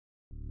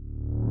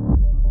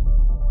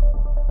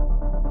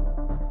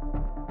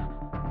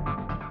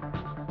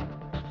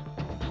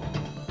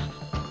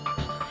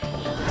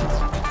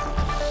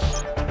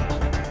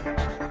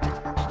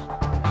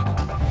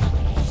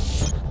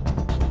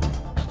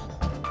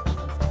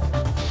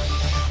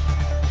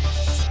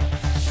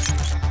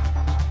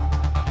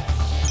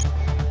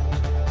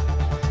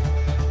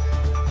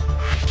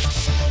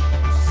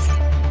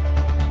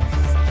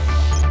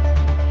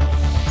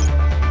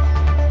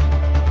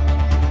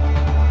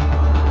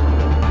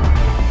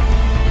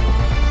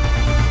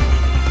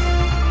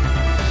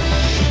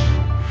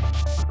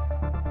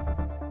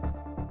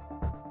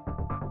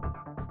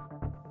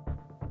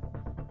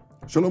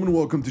Shalom and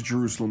welcome to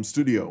Jerusalem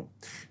Studio.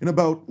 In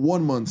about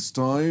 1 month's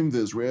time,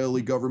 the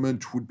Israeli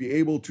government would be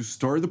able to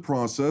start the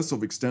process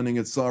of extending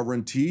its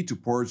sovereignty to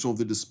parts of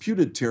the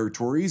disputed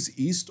territories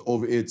east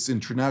of its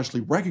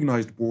internationally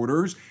recognized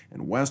borders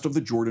and west of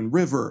the Jordan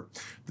River.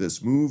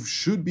 This move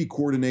should be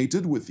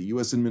coordinated with the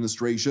U.S.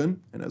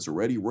 administration and has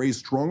already raised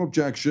strong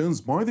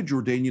objections by the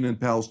Jordanian and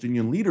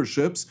Palestinian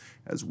leaderships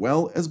as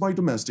well as by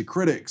domestic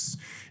critics.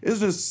 Is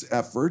this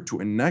effort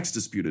to annex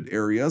disputed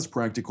areas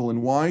practical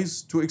and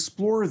wise? To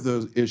explore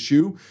the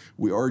issue,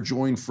 we are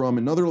joined from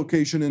another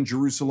location in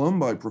Jerusalem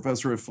by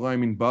Professor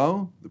Efraim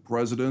Inbar, the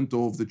president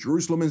of the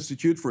Jerusalem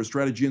Institute for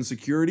Strategy and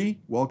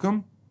Security.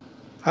 Welcome.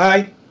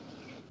 Hi.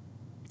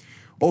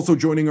 Also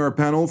joining our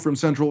panel from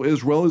Central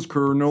Israel is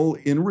Colonel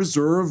in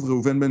Reserve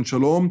Reuven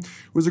Ben-Shalom,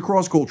 who is a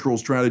cross-cultural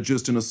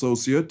strategist and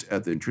associate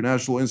at the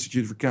International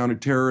Institute for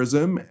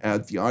Counter-Terrorism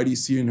at the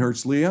IDC in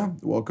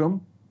Herzliya.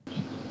 Welcome.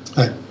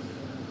 Hi.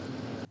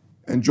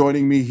 And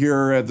joining me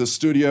here at the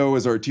studio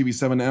is our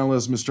TV7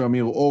 analyst, Mr.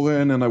 Amir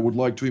Oren, and I would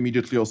like to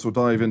immediately also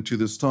dive into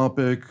this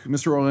topic.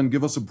 Mr. Oren,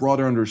 give us a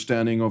broader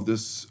understanding of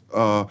this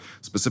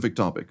specific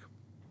topic.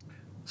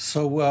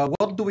 So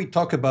what do we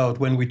talk about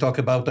when we talk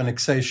about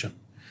annexation?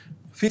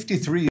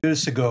 53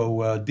 years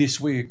ago this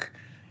week,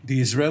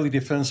 the Israeli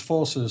Defense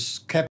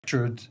Forces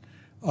captured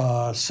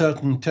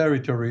certain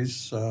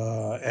territories,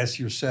 as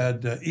you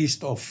said,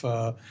 east of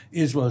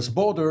Israel's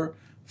border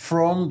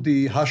from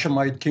the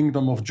Hashemite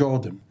Kingdom of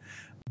Jordan.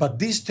 But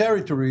these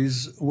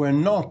territories were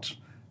not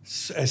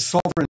a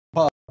sovereign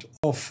part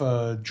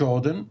of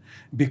Jordan,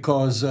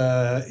 because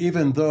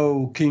even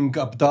though King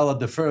Abdullah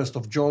I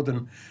of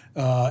Jordan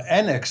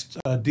annexed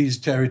these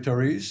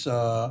territories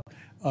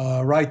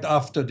right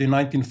after the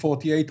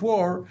 1948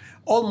 war,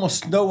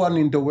 almost no one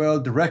in the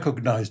world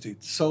recognized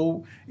it.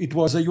 So it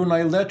was a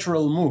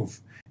unilateral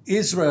move.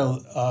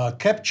 Israel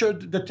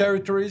captured the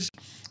territories,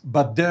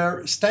 but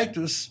their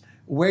status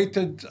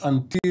waited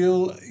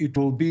until it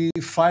will be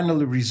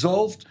finally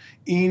resolved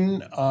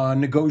in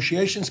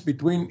negotiations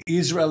between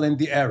Israel and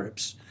the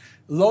Arabs.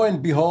 Lo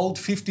and behold,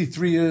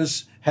 53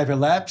 years have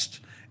elapsed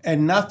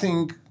and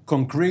nothing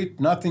concrete,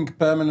 nothing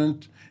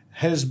permanent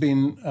has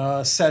been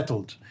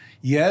settled.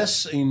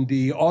 Yes, in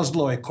the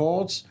Oslo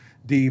Accords,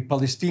 the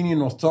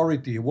Palestinian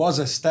Authority was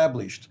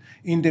established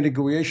in the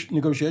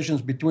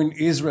negotiations between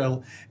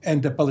Israel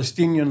and the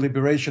Palestinian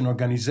Liberation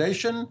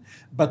Organization,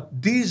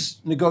 but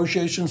these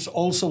negotiations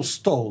also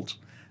stalled.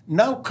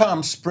 Now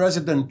comes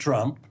President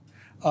Trump,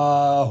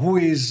 who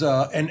is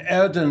an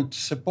ardent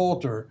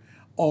supporter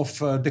of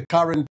the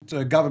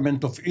current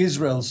government of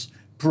Israel's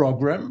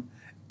program,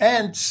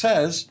 and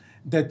says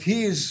that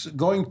he is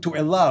going to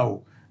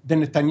allow the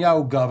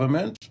Netanyahu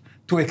government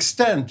to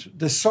extend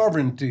the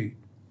sovereignty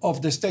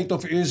of the State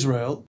of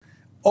Israel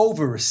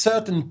over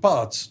certain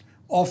parts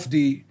of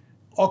the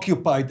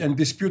occupied and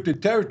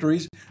disputed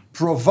territories,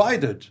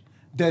 provided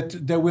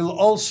that there will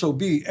also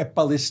be a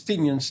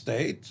Palestinian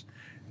state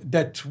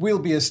that will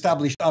be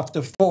established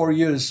after 4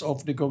 years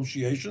of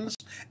negotiations,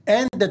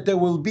 and that there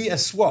will be a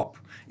swap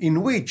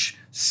in which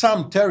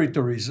some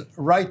territories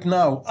right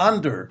now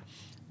under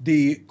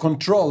the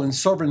control and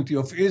sovereignty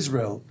of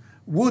Israel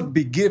would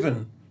be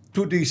given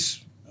to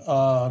this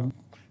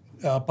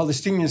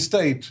Palestinian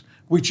state,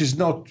 which is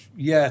not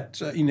yet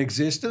in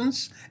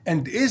existence,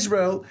 and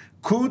Israel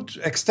could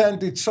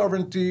extend its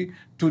sovereignty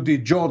to the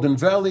Jordan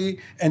Valley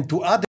and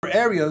to other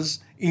areas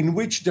in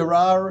which there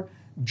are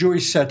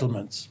Jewish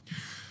settlements.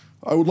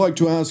 I would like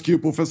to ask you,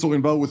 Professor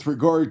Inbar, with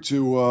regard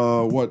to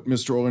what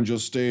Mr. Oren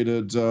just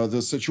stated. The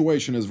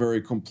situation is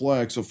very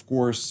complex. Of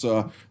course,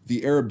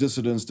 the Arab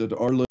dissidents that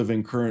are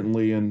living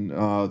currently in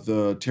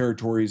the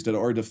territories that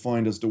are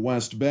defined as the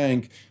West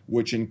Bank,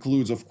 which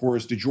includes, of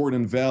course, the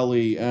Jordan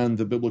Valley and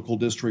the biblical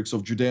districts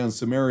of Judea and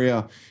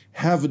Samaria,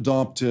 have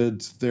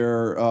adopted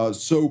their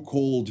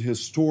so-called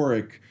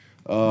historic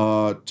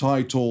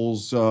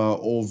titles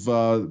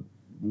of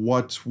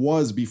what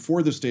was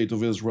before the State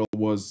of Israel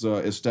was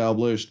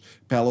established.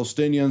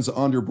 Palestinians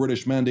under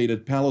British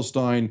mandated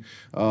Palestine,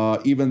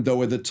 even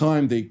though at the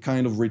time they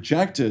kind of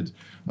rejected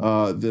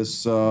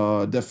this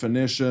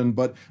definition.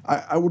 But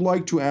I would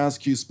like to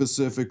ask you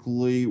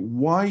specifically,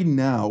 why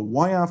now?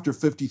 Why after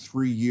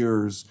 53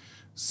 years,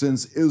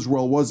 since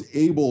Israel was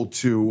able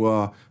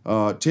to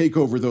take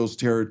over those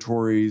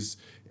territories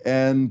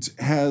and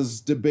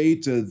has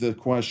debated the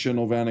question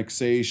of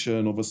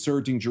annexation, of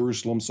asserting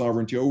Jerusalem's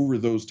sovereignty over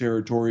those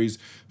territories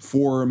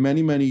for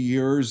many, many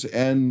years,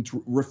 and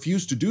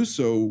refused to do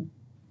so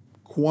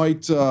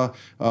quite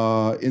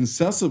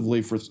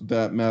incessantly, for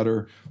that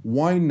matter?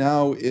 Why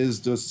now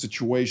is the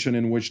situation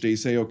in which they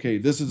say, okay,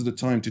 this is the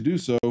time to do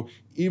so,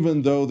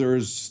 even though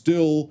there's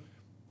still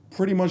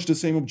pretty much the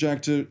same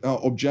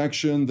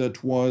objection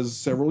that was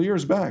several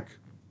years back?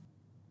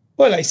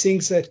 Well, I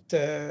think that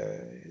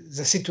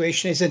the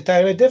situation is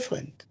entirely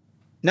different.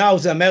 Now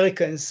the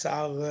Americans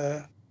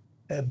are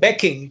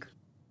backing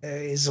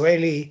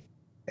Israeli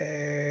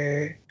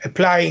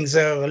applying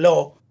their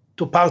law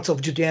to parts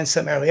of Judea and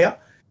Samaria.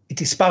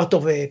 It is part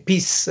of a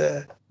peace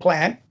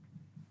plan.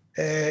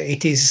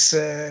 It is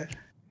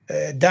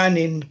done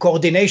in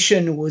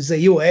coordination with the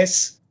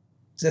US,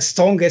 the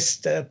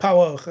strongest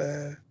power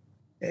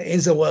in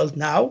the world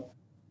now.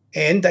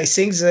 And I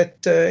think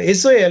that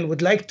Israel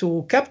would like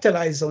to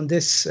capitalize on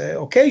this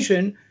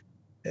occasion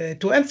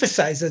to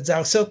emphasize that there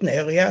are certain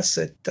areas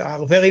that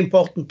are very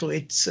important to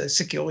its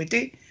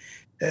security,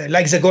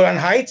 like the Golan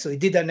Heights. We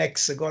did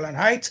annex the Golan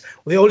Heights.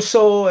 We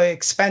also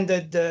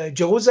expanded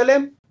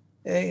Jerusalem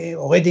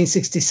already in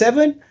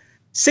 1967,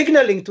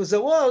 signaling to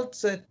the world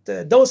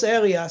that those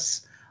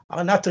areas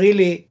are not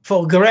really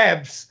for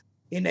grabs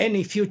in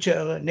any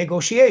future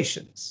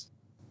negotiations.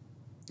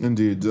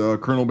 Indeed.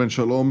 Colonel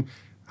Ben-Shalom,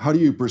 how do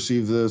you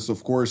perceive this?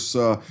 Of course,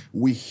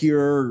 we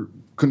hear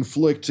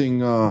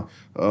conflicting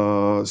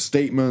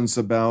statements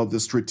about the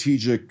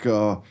strategic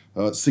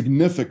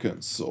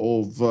significance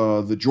of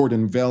the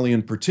Jordan Valley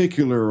in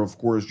particular, of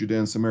course, Judea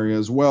and Samaria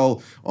as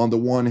well. On the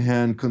one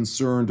hand,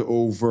 concerned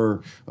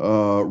over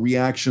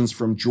reactions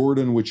from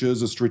Jordan, which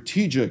is a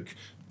strategic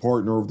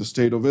partner of the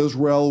State of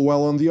Israel,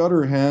 while on the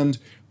other hand,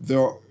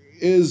 there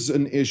is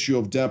an issue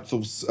of depth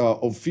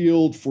of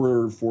field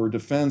for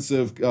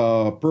defensive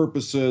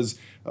purposes,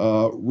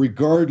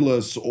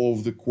 regardless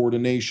of the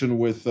coordination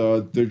with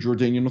the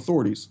Jordanian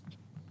authorities?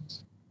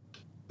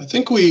 I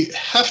think we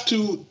have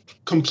to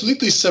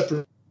completely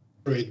separate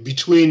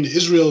between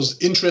Israel's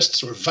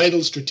interests or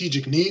vital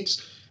strategic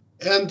needs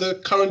and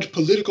the current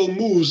political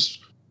moves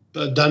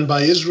done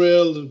by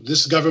Israel,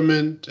 this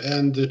government,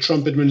 and the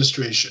Trump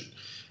administration.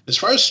 As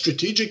far as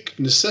strategic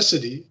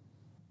necessity,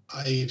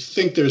 I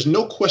think there's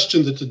no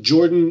question that the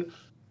Jordan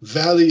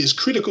Valley is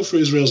critical for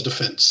Israel's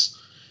defense.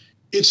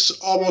 It's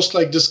almost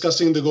like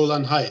discussing the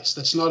Golan Heights.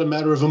 That's not a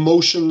matter of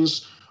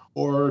emotions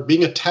or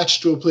being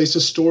attached to a place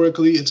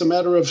historically. It's a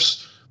matter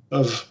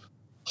of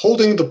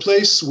holding the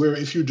place where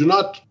if you do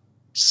not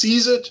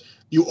seize it,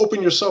 you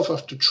open yourself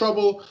up to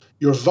trouble,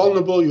 you're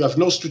vulnerable, you have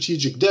no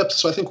strategic depth.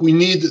 So I think we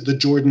need the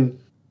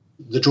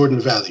Jordan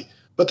Valley.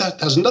 But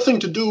that has nothing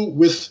to do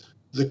with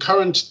the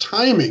current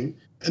timing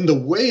and the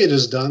way it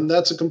is done.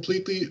 That's a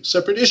completely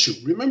separate issue.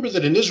 Remember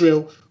that in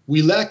Israel,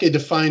 we lack a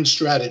defined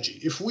strategy.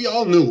 If we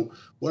all knew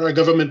what our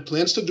government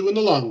plans to do in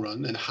the long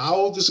run and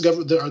how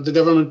the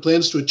government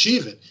plans to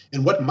achieve it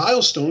and what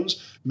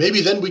milestones, maybe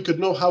then we could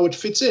know how it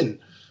fits in.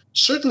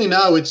 Certainly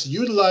now it's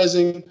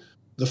utilizing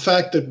the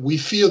fact that we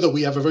feel that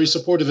we have a very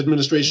supportive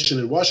administration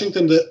in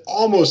Washington that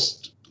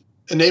almost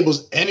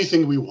enables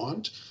anything we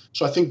want.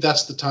 So I think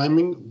that's the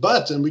timing.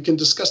 But, and we can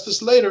discuss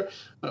this later,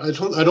 I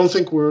don't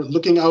think we're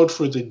looking out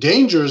for the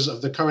dangers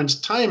of the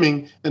current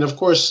timing and, of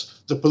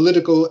course, the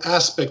political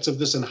aspects of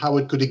this and how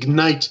it could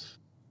ignite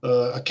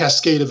a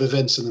cascade of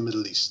events in the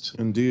Middle East.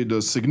 Indeed,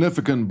 a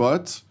significant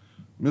but.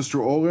 Mr.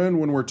 Oren,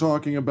 when we're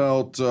talking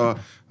about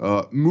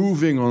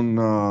moving on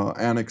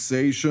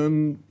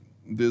annexation,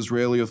 the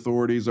Israeli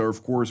authorities are,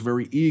 of course,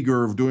 very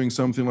eager of doing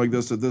something like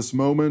this at this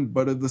moment,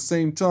 but at the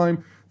same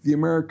time, the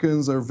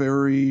Americans are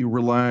very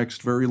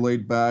relaxed, very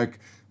laid back,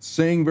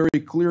 saying very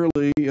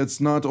clearly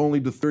it's not only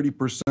the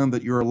 30%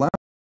 that you're allowed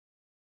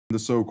in the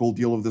so-called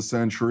deal of the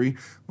century,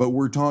 but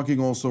we're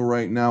talking also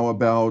right now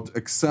about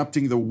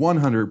accepting the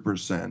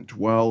 100%.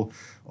 Well,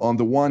 on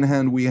the one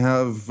hand, we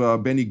have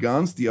Benny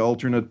Gantz, the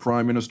alternate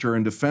prime minister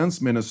and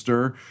defense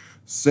minister,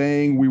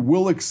 saying we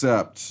will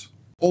accept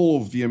all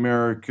of the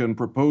American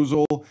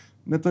proposal.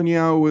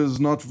 Netanyahu is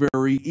not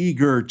very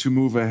eager to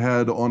move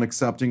ahead on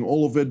accepting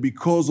all of it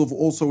because of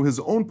also his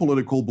own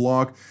political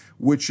bloc,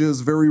 which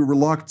is very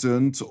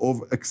reluctant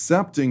of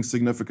accepting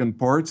significant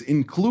parts,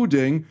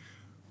 including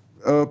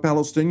a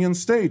Palestinian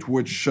state,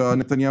 which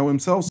Netanyahu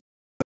himself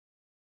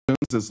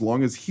says, as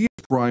long as he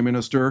is prime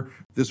minister,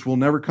 this will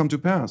never come to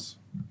pass.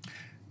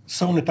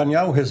 So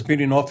Netanyahu has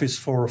been in office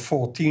for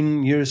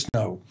 14 years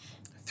now,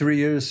 3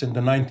 years in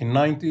the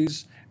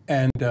 1990s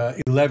and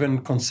 11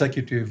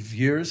 consecutive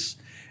years.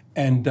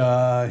 And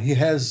he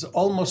has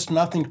almost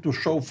nothing to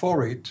show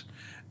for it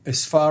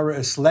as far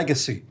as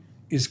legacy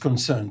is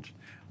concerned.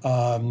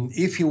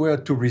 If he were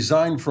to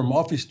resign from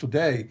office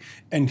today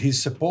and his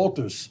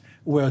supporters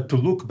were to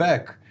look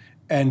back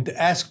and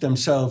ask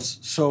themselves,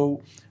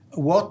 so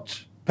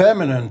what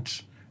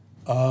permanent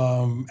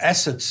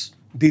assets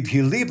did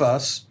he leave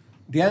us?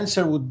 The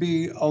answer would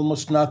be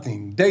almost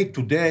nothing. Day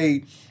to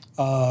day,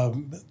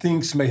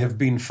 things may have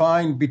been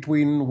fine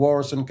between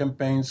wars and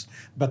campaigns,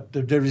 but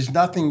there is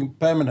nothing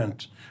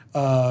permanent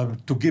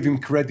to give him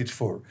credit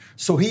for.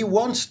 So he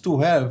wants to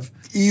have...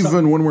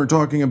 Even when we're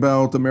talking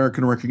about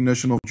American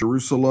recognition of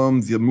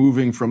Jerusalem, the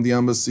moving from the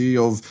embassy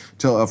from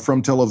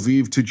Tel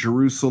Aviv to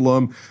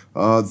Jerusalem,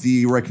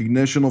 the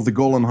recognition of the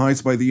Golan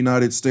Heights by the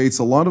United States,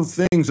 a lot of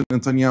things that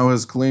Netanyahu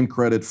has claimed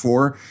credit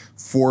for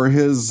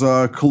his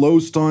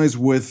close ties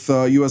with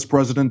U.S.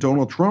 President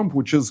Donald Trump,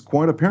 which is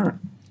quite apparent.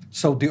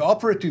 So the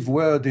operative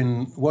word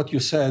in what you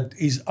said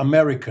is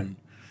American.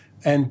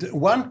 And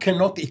one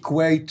cannot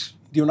equate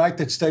the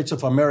United States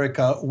of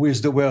America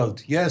with the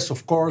world. Yes,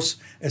 of course,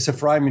 as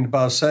Efraim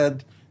Inbar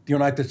said, the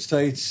United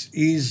States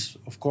is,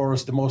 of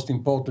course, the most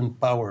important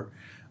power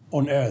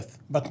on earth.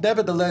 But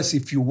nevertheless,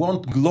 if you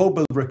want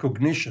global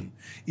recognition,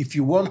 if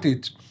you want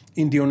it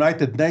in the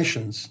United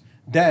Nations,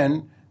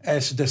 then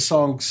as the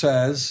song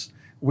says,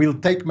 we'll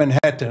take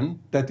Manhattan,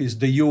 that is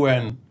the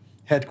UN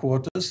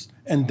headquarters,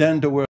 and then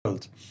the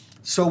world.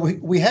 So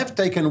we have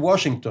taken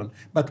Washington,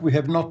 but we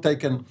have not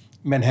taken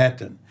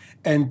Manhattan.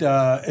 And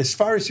as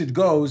far as it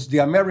goes, the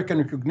American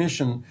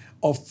recognition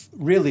of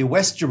really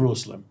West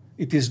Jerusalem,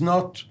 it is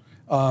not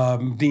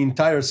the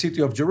entire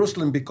city of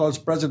Jerusalem, because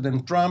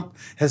President Trump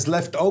has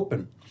left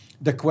open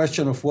the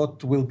question of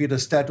what will be the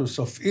status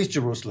of East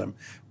Jerusalem,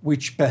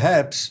 which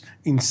perhaps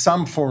in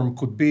some form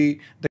could be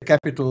the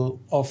capital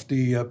of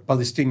the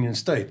Palestinian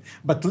state.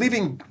 But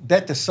leaving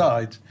that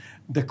aside,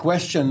 the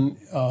question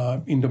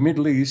in the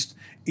Middle East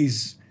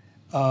is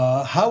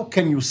how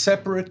can you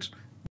separate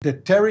the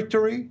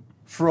territory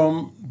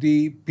from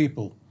the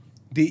people,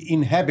 the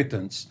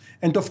inhabitants?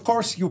 And of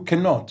course you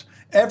cannot.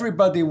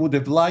 Everybody would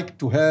have liked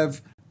to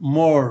have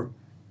more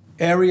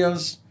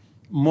areas,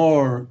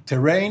 more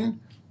terrain,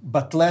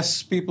 but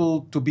less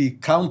people to be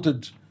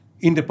counted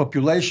in the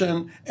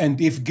population, and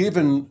if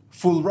given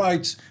full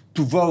rights,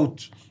 to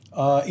vote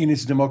in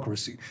its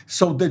democracy.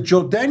 So the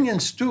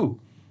Jordanians too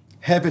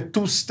have a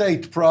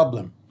two-state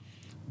problem.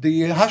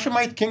 The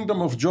Hashemite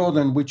Kingdom of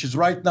Jordan, which is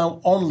right now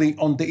only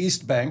on the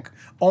East Bank,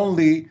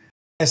 only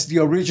as the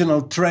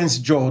original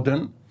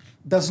Transjordan,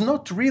 does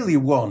not really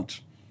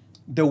want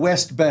the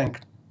West Bank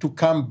to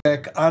come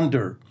back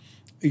under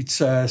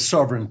its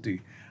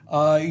sovereignty.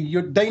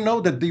 They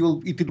know that it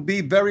will be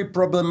very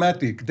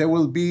problematic. There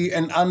will be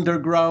an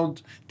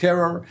underground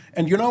terror.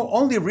 And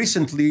only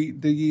recently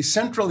the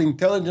Central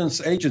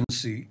Intelligence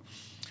Agency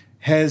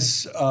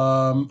has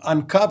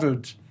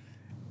uncovered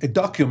a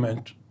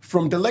document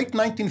from the late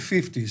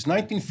 1950s,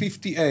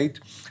 1958,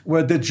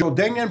 where the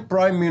Jordanian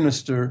Prime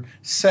Minister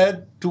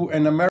said to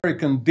an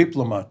American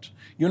diplomat,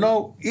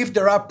 if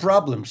there are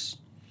problems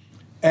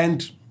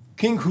and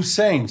King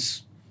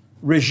Hussein's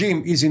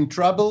regime is in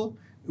trouble,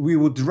 we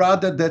would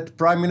rather that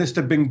Prime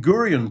Minister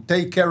Ben-Gurion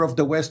take care of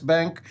the West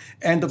Bank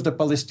and of the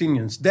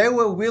Palestinians. They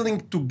were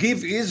willing to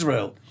give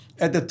Israel,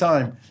 at the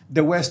time,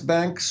 the West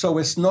Bank, so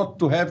as not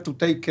to have to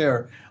take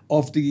care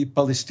of the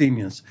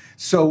Palestinians.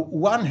 So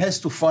one has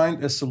to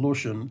find a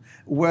solution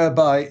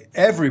whereby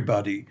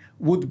everybody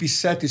would be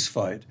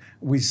satisfied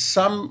with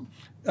some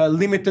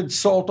limited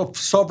sort of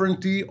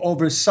sovereignty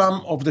over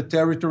some of the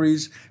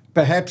territories,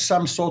 perhaps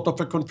some sort of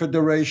a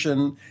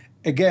confederation,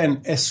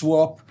 again, a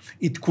swap.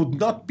 It could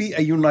not be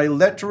a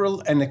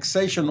unilateral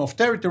annexation of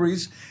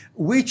territories,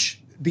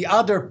 which the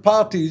other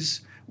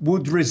parties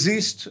would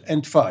resist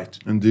and fight.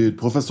 Indeed.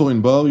 Professor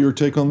Inbar, your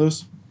take on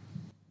this?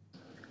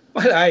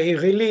 Well, I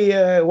really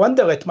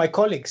wonder at my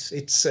colleagues.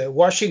 It's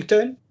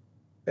Washington,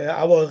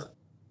 our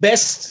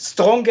best,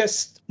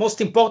 strongest,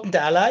 most important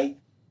ally,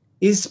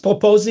 is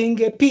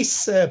proposing a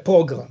peace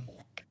program,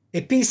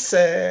 a peace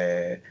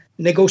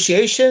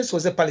negotiations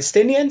with the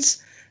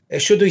Palestinians.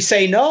 Should we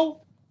say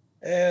no?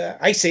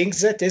 I think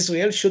that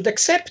Israel should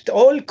accept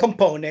all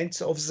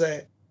components of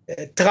the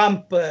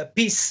Trump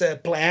peace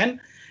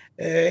plan,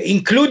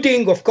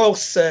 including, of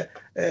course,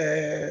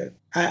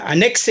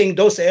 annexing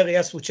those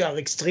areas which are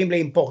extremely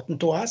important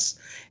to us.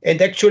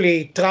 And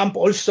actually, Trump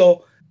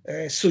also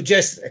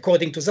suggests,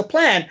 according to the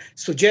plan,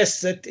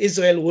 suggests that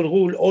Israel will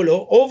rule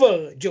all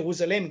over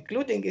Jerusalem,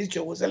 including East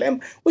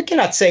Jerusalem. We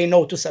cannot say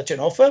no to such an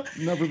offer.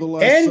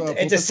 Nevertheless, and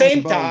at the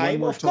same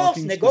time, of course,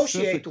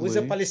 negotiate with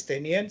the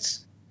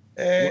Palestinians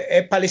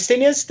a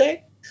Palestinian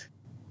state.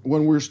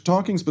 When we're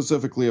talking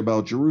specifically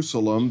about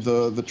Jerusalem,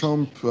 the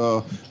Trump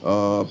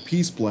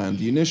peace plan,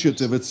 the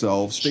initiative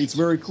itself, states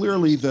very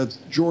clearly that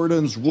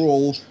Jordan's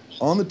role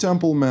on the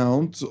Temple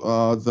Mount,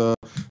 the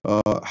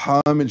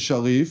Haram and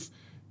Sharif,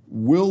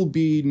 will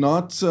be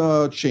not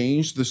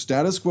changed. The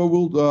status quo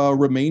will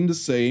remain the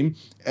same.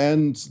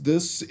 And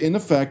this, in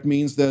effect,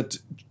 means that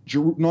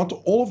not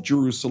all of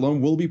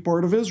Jerusalem will be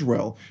part of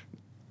Israel.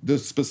 The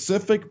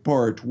specific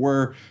part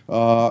where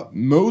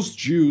most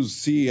Jews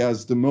see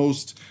as the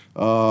most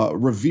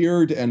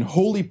revered and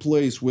holy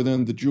place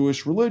within the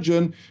Jewish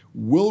religion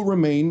will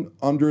remain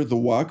under the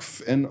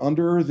Waqf and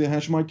under the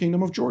Hashemite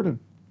Kingdom of Jordan.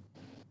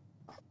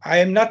 I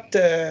am not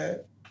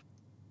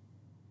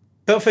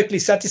perfectly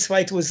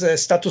satisfied with the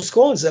status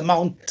quo on the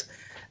Mount,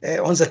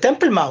 on the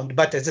Temple Mount,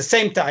 but at the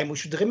same time, we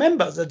should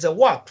remember that the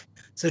Waqf,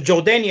 the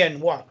Jordanian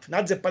Waqf,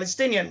 not the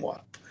Palestinian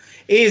Waqf,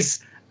 is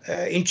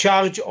in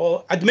charge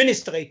or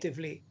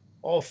administratively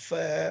of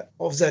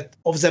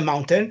the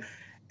mountain,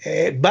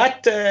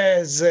 but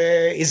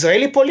the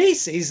Israeli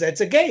police is at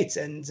the gates,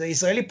 and the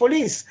Israeli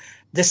police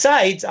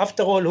decides,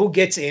 after all, who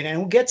gets in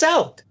and who gets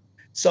out.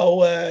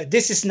 So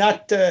this is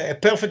not a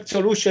perfect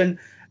solution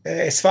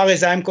as far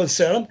as I'm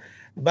concerned,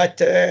 but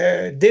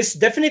this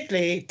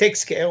definitely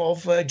takes care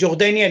of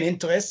Jordanian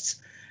interests.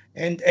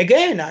 And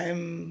again,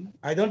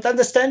 I don't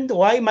understand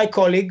why my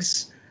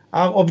colleagues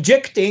are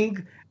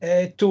objecting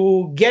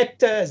to get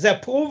the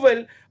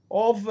approval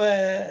of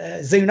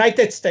the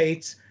United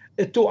States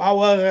to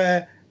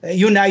our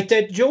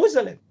united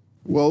Jerusalem.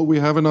 Well, we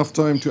have enough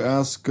time to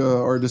ask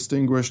our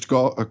distinguished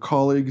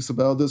colleagues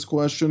about this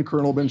question.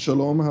 Colonel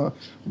Ben-Shalom,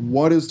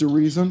 what is the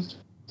reason?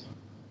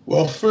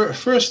 Well,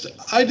 first,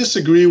 I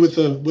disagree with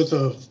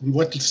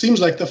what seems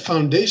like the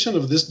foundation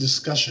of this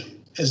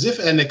discussion, as if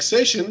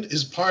annexation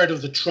is part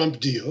of the Trump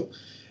deal.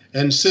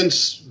 And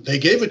since they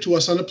gave it to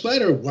us on a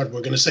platter, what,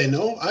 we're going to say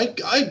no?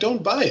 I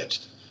don't buy it.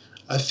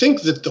 I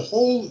think that the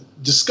whole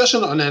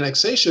discussion on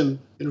annexation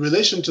in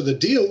relation to the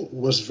deal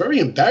was very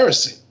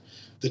embarrassing.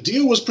 The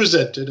deal was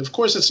presented. Of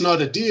course, it's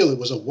not a deal. It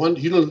was a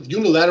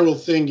unilateral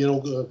thing,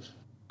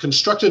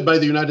 constructed by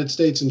the United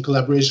States in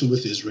collaboration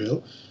with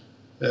Israel.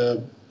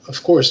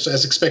 Of course,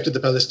 as expected, the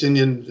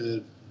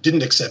Palestinian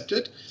didn't accept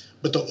it.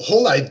 But the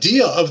whole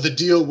idea of the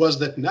deal was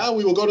that now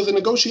we will go to the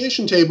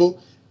negotiation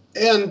table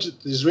and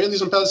the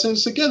Israelis and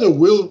Palestinians together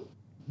will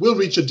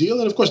reach a deal.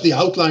 And of course, the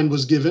outline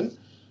was given,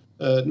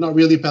 not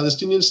really a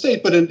Palestinian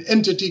state, but an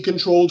entity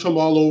controlled from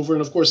all over.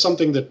 And of course,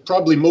 something that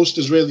probably most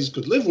Israelis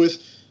could live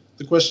with.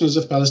 The question is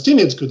if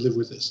Palestinians could live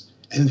with this.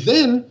 And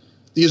then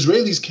the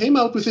Israelis came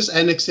out with this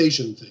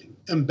annexation thing,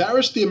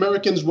 embarrassed the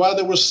Americans while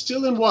they were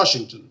still in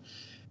Washington.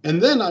 And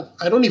then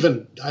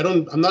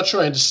I'm not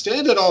sure I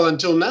understand it all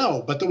until now,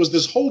 but there was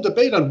this whole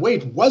debate on,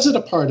 wait, was it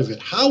a part of it?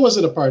 How was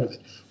it a part of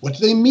it? What do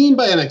they mean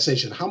by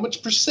annexation? How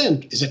much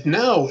percent? Is it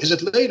now? Is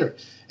it later?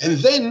 And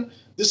then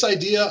this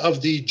idea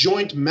of the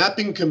joint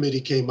mapping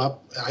committee came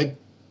up. I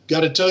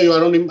got to tell you,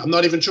 I'm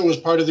not even sure it was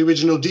part of the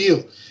original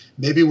deal.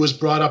 Maybe it was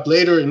brought up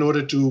later in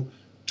order to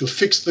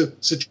fix the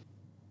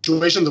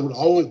situation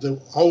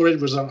that already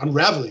was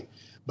unraveling.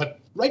 But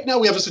right now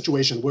we have a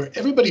situation where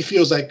everybody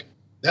feels like,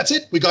 that's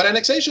it. We got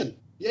annexation.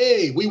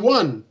 Yay, we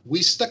won.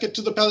 We stuck it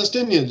to the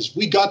Palestinians.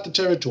 We got the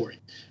territory.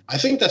 I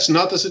think that's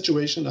not the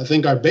situation. I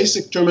think our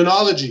basic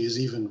terminology is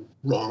even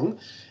wrong.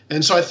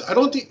 And so I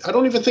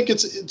don't even think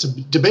it's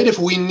a debate if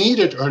we need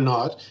it or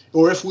not,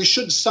 or if we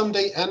should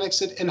someday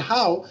annex it and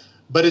how,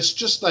 but it's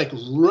just like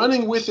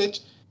running with it,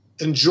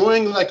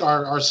 enjoying like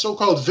our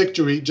so-called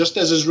victory, just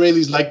as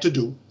Israelis like to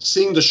do,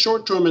 seeing the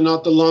short term and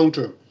not the long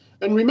term.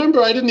 And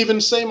remember, I didn't even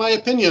say my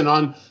opinion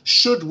on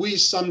should we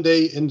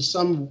someday in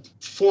some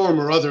form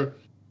or other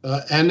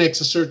annex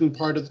a certain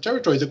part of the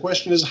territory. The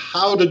question is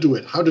how to do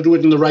it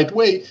in the right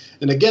way.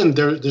 And again,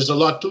 there's a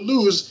lot to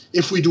lose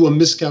if we do a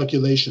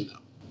miscalculation now.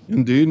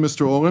 Indeed,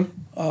 Mr. Oren.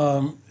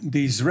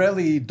 The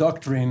Israeli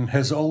doctrine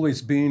has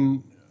always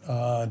been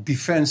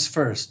defense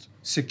first,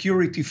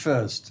 security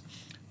first.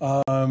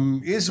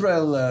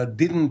 Israel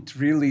didn't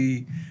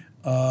really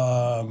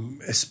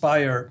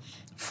aspire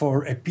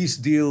for a peace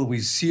deal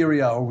with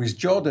Syria or with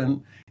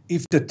Jordan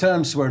if the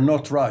terms were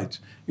not right.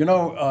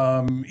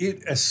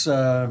 As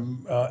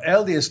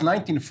early as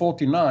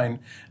 1949,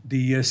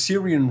 the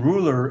Syrian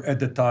ruler at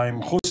the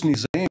time, Hosni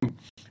Zaim,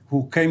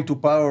 who came to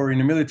power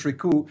in a military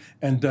coup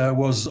and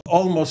was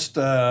almost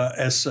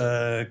as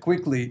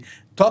quickly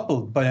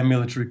toppled by a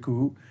military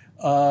coup,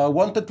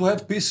 wanted to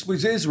have peace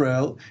with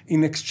Israel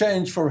in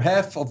exchange for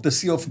half of the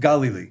Sea of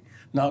Galilee.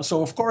 Now,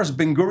 so of course,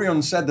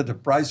 Ben-Gurion said that the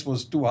price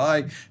was too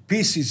high.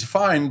 Peace is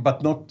fine,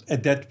 but not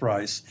at that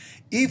price.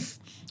 If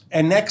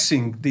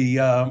annexing the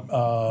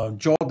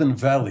Jordan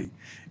Valley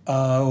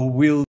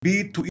will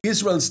be to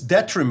Israel's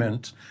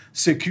detriment,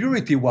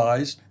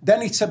 security-wise,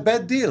 then it's a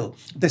bad deal.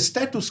 The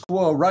status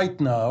quo right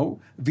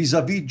now,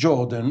 vis-a-vis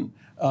Jordan,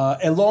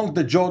 along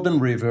the Jordan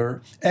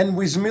River, and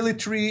with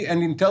military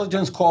and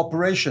intelligence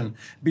cooperation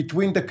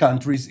between the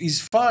countries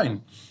is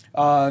fine.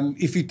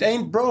 If it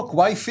ain't broke,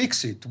 why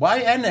fix it? Why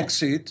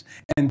annex it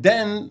and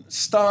then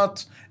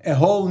start a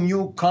whole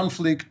new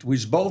conflict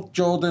with both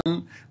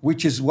Jordan,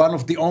 which is one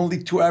of the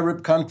only two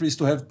Arab countries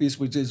to have peace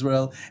with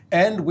Israel,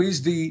 and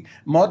with the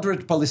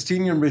moderate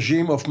Palestinian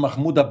regime of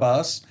Mahmoud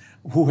Abbas,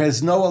 who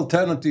has no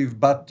alternative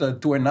but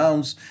to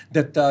announce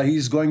that he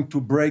is going to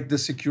break the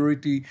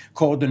security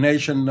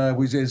coordination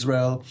with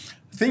Israel.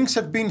 Things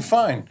have been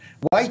fine.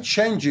 Why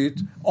change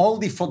it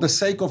only for the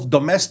sake of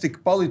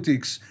domestic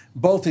politics,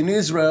 both in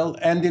Israel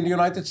and in the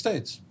United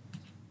States?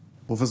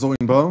 Professor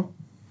Inbar?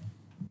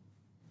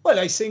 Well,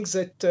 I think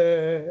that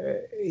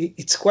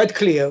it's quite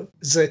clear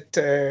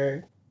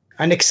that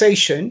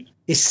annexation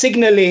is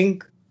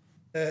signaling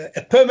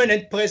a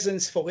permanent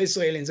presence for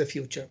Israel in the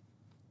future.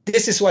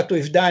 This is what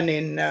we've done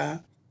in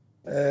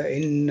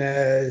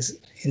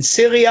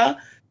Syria,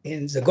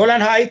 in the Golan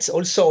Heights,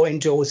 also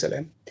in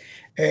Jerusalem.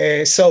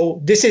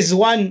 So this is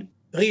one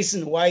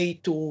reason why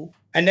to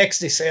annex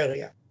this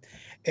area.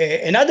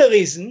 Another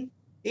reason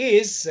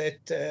is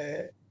that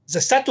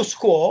the status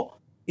quo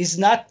is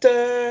not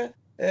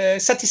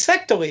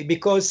satisfactory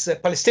because the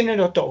Palestinian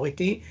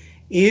Authority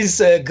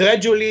is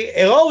gradually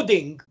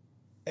eroding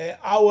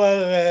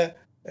our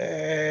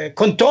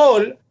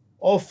control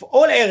of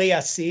all Area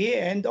C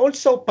and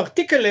also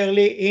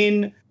particularly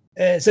in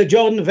the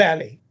Jordan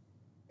Valley.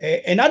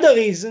 Another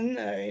reason,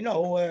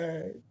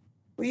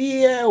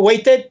 we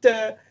waited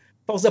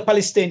for the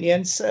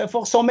Palestinians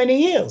for so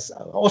many years.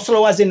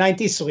 Oslo was in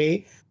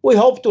 93. We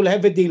hoped to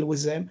have a deal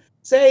with them.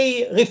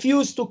 They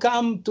refused to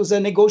come to the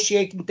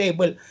negotiating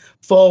table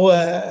for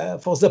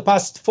the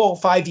past 4 or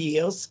 5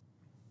 years.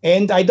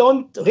 And I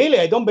don't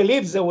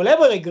believe they will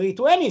ever agree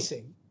to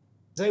anything.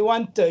 They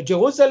want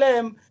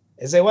Jerusalem,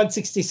 they want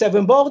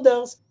 67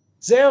 borders.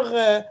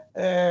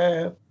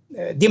 Their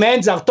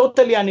demands are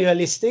totally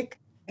unrealistic.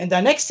 And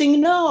the next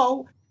thing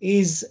now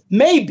is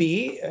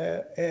maybe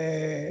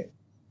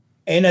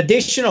an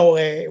additional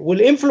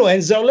will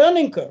influence their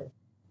learning curve.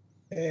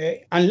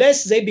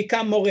 Unless they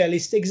become more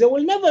realistic, there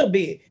will never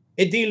be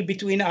a deal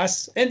between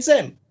us and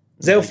them.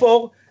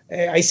 Therefore,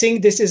 I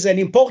think this is an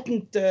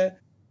important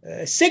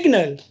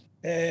signal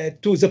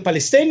to the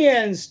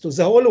Palestinians, to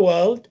the whole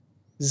world,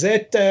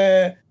 that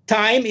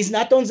time is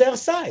not on their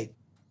side.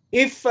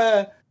 If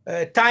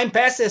time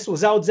passes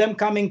without them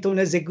coming to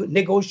the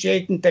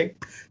negotiating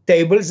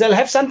table, they'll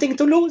have something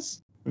to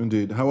lose.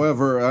 Indeed.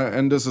 However,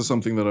 and this is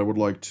something that I would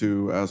like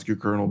to ask you,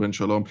 Colonel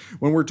Ben-Shalom,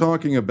 when we're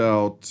talking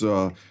about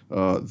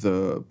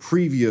the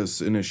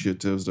previous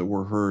initiatives that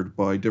were heard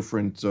by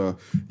different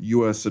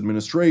U.S.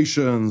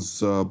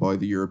 administrations, by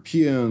the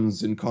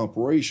Europeans, in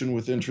cooperation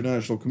with the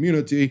international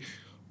community,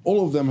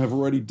 all of them have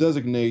already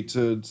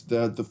designated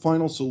that the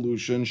final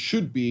solution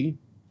should be,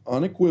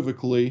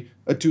 unequivocally,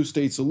 a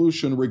two-state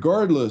solution,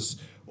 regardless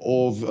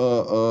of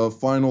a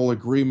final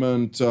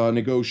agreement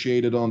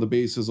negotiated on the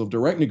basis of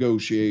direct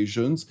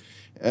negotiations.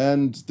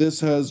 And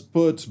this has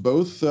put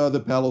both the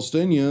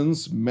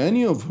Palestinians,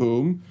 many of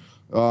whom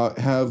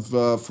have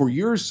for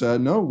years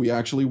said, no, we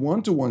actually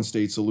want a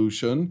one-state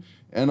solution.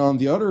 And on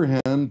the other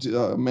hand,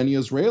 many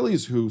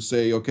Israelis who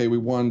say, okay, we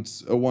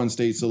want a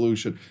one-state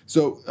solution.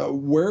 So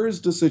where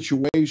is the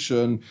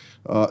situation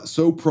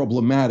so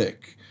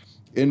problematic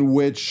in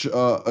which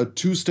a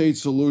two-state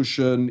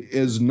solution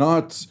is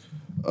not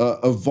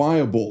a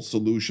viable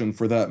solution,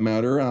 for that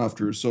matter,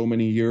 after so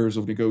many years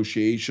of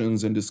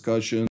negotiations and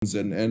discussions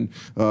and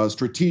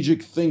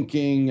strategic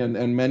thinking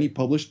and many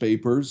published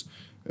papers?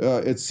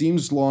 It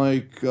seems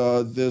like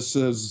this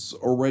has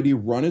already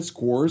run its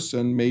course,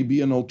 and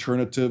maybe an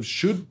alternative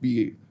should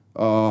be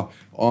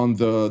on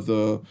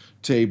the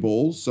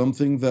table,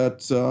 something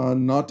that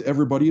not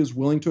everybody is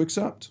willing to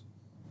accept.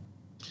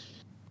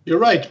 You're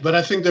right, but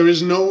I think there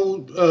is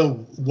no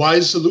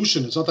wise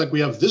solution. It's not like we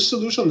have this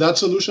solution, that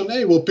solution.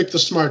 Hey, we'll pick the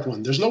smart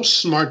one. There's no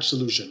smart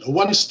solution. A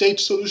one-state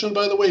solution,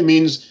 by the way,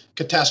 means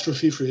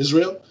catastrophe for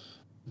Israel.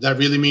 That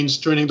really means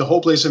turning the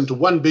whole place into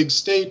one big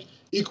state,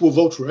 equal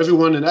vote for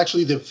everyone, and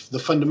actually the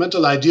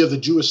fundamental idea of the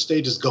Jewish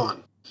state is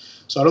gone.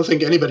 So I don't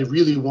think anybody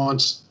really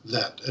wants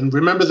that. And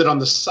remember that on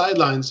the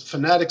sidelines,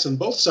 fanatics on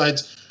both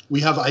sides, we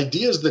have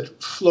ideas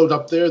that float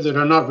up there that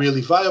are not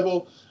really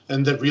viable,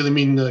 and that really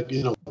mean,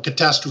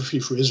 catastrophe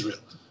for Israel.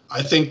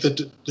 I think that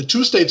the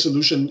two-state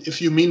solution,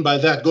 if you mean by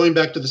that, going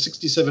back to the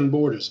 67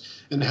 borders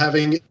and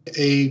having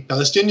a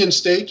Palestinian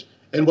state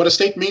and what a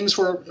state means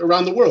for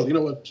around the world,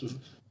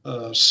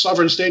 a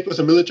sovereign state with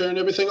a military and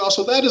everything,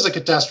 also that is a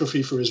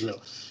catastrophe for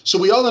Israel. So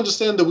we all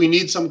understand that we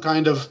need some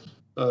kind of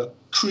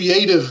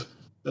creative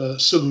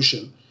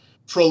solution.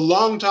 For a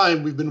long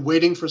time, we've been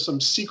waiting for some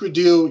secret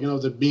deal,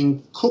 that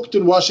being cooked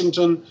in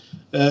Washington,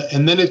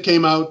 and then it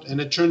came out, and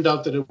it turned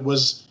out that it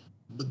was,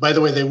 by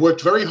the way, they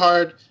worked very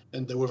hard,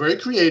 and they were very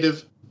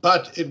creative,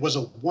 but it was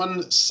a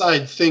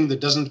one-side thing that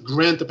doesn't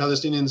grant the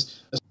Palestinians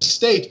a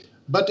state,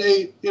 but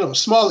a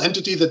small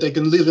entity that they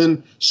can live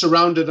in,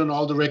 surrounded in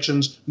all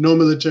directions, no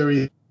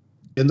military,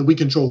 and we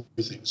control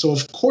everything. So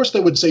of course they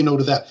would say no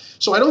to that.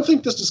 So I don't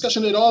think this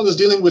discussion at all is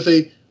dealing with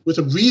a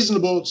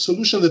reasonable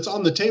solution that's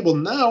on the table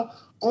now,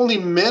 only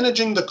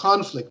managing the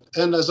conflict.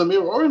 And as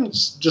Amir Oren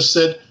just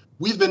said,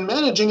 we've been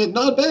managing it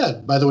not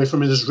bad. By the way,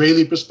 from an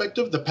Israeli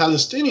perspective, the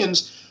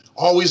Palestinians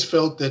always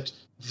felt that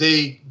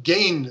they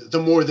gain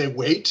the more they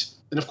wait.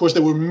 And of course, they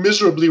were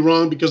miserably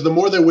wrong, because the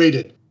more they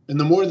waited and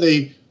the more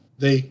they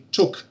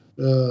took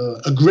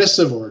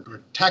aggressive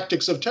or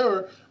tactics of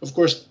terror, of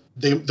course,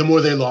 the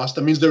more they lost.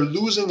 That means they're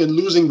losing and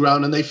losing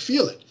ground, and they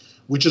feel it,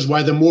 which is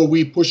why the more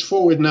we push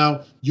forward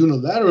now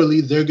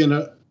unilaterally, they're going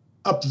to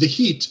up the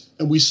heat.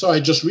 And we saw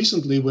it just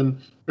recently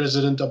when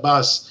President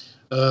Abbas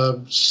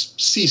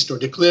ceased or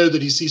declared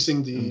that he's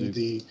ceasing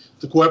the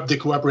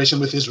cooperation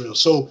with Israel.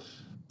 So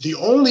the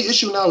only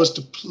issue now is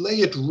to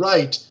play it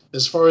right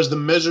as far as the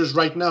measures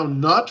right now,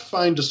 not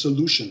find a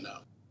solution now.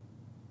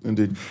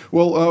 Indeed.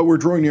 Well, we're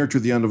drawing near to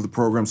the end of the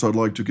program, so I'd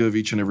like to give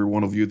each and every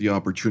one of you the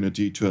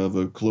opportunity to have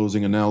a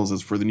closing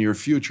analysis for the near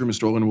future.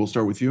 Mr. Oren, we'll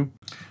start with you.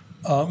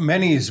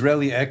 Many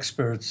Israeli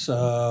experts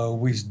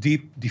with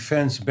deep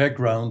defense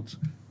background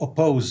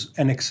oppose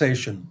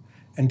annexation,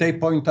 and they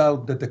point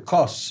out that the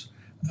costs,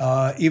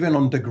 even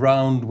on the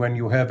ground, when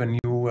you have a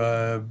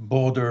new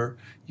border,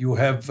 you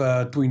have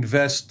to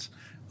invest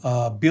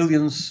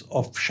billions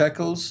of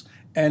shekels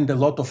and a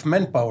lot of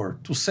manpower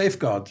to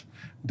safeguard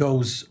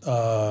those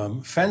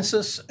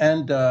fences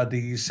and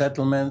the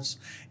settlements,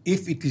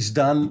 if it is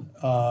done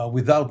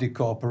without the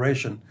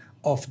cooperation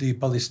of the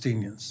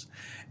Palestinians.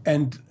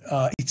 And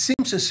it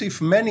seems as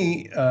if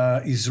many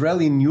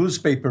Israeli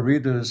newspaper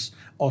readers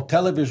or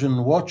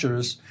television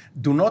watchers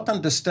do not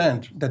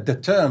understand that the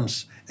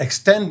terms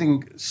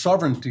extending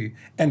sovereignty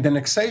and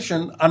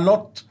annexation are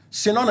not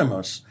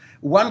synonymous.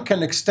 One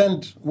can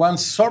extend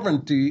one's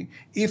sovereignty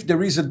if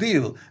there is a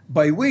deal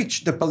by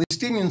which the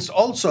Palestinians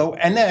also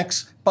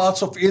annex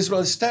parts of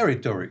Israel's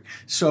territory.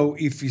 So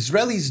if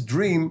Israelis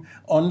dream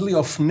only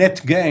of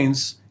net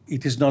gains,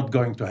 it is not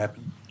going to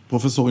happen.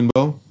 Professor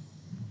Inbar?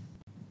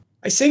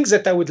 I think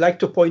that I would like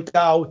to point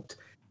out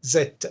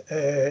that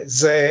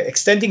the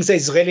extending the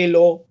Israeli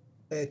law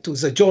to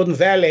the Jordan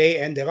Valley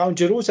and around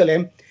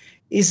Jerusalem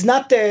is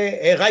not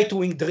a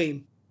right-wing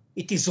dream.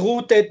 It is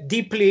rooted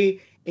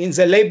deeply in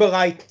the labor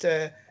right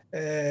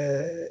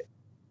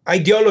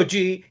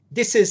ideology.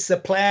 This is a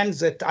plan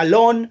that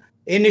Alon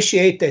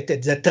initiated,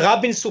 that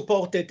Rabin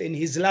supported in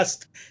his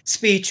last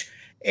speech.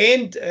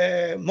 And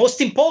most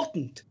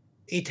important,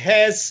 it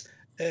has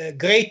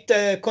great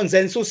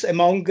consensus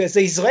among the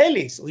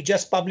Israelis. We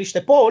just published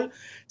a poll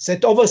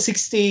that over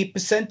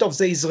 60% of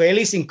the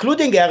Israelis,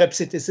 including Arab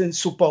citizens,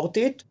 support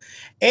it.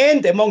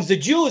 And among the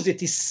Jews,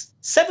 it is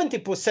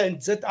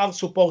 70% that are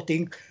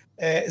supporting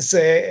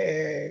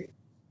the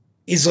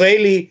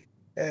Israeli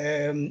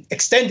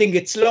extending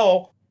its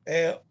law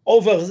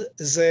over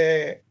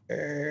the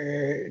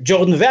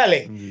Jordan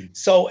Valley. Mm-hmm.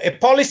 So a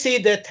policy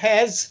that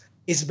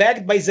is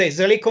backed by the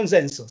Israeli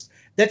consensus,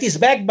 that is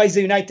backed by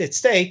the United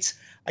States,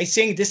 I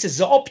think this is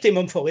the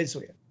optimum for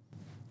Israel.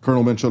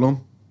 Colonel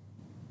Ben-Shalom?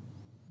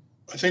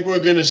 I think we're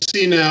going to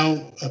see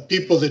now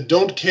people that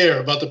don't care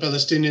about the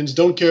Palestinians,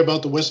 don't care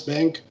about the West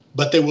Bank,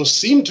 but they will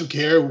seem to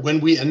care when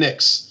we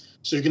annex.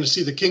 So you're going to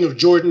see the king of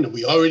Jordan, and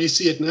we already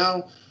see it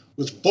now,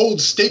 with bold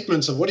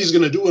statements of what he's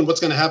going to do and what's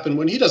going to happen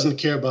when he doesn't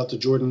care about the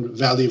Jordan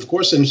Valley, of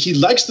course, and he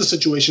likes the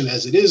situation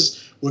as it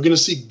is. We're going to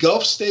see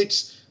Gulf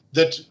states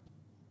that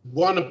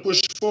want to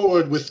push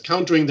forward with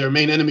countering their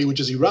main enemy, which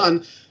is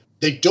Iran.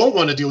 They don't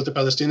want to deal with the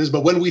Palestinians,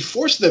 but when we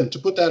force them to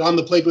put that on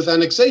the plate with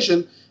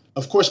annexation,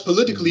 of course,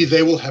 politically,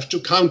 they will have to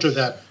counter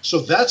that. So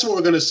that's what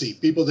we're going to see.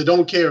 People that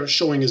don't care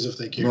showing as if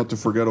they care. Not to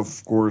forget,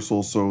 of course,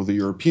 also the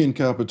European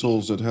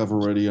capitals that have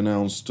already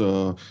announced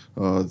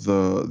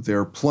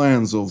their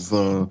plans of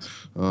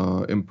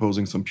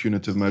imposing some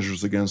punitive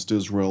measures against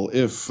Israel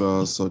if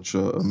such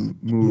a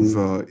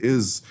move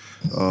is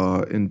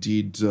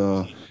indeed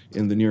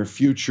in the near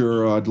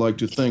future. I'd like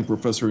to thank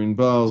Professor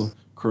Inbar,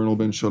 Colonel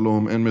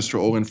Ben-Shalom, and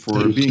Mr. Oren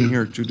for being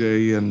here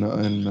today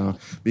and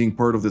being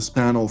part of this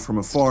panel from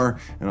afar.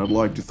 And I'd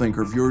like to thank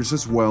our viewers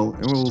as well,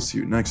 and we will see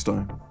you next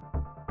time.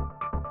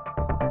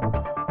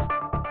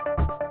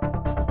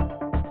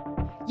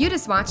 You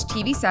just watched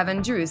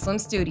TV7 Jerusalem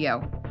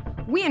Studio.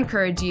 We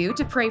encourage you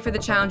to pray for the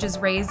challenges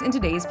raised in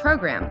today's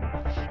program.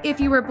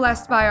 If you were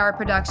blessed by our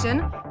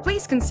production,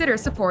 please consider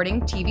supporting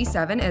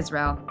TV7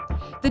 Israel.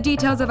 The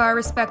details of our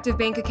respective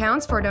bank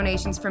accounts for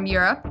donations from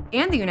Europe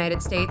and the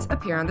United States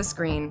appear on the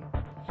screen.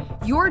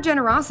 Your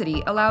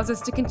generosity allows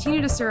us to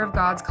continue to serve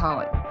God's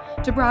calling,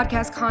 to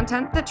broadcast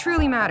content that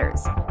truly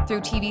matters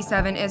through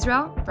TV7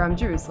 Israel from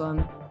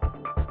Jerusalem.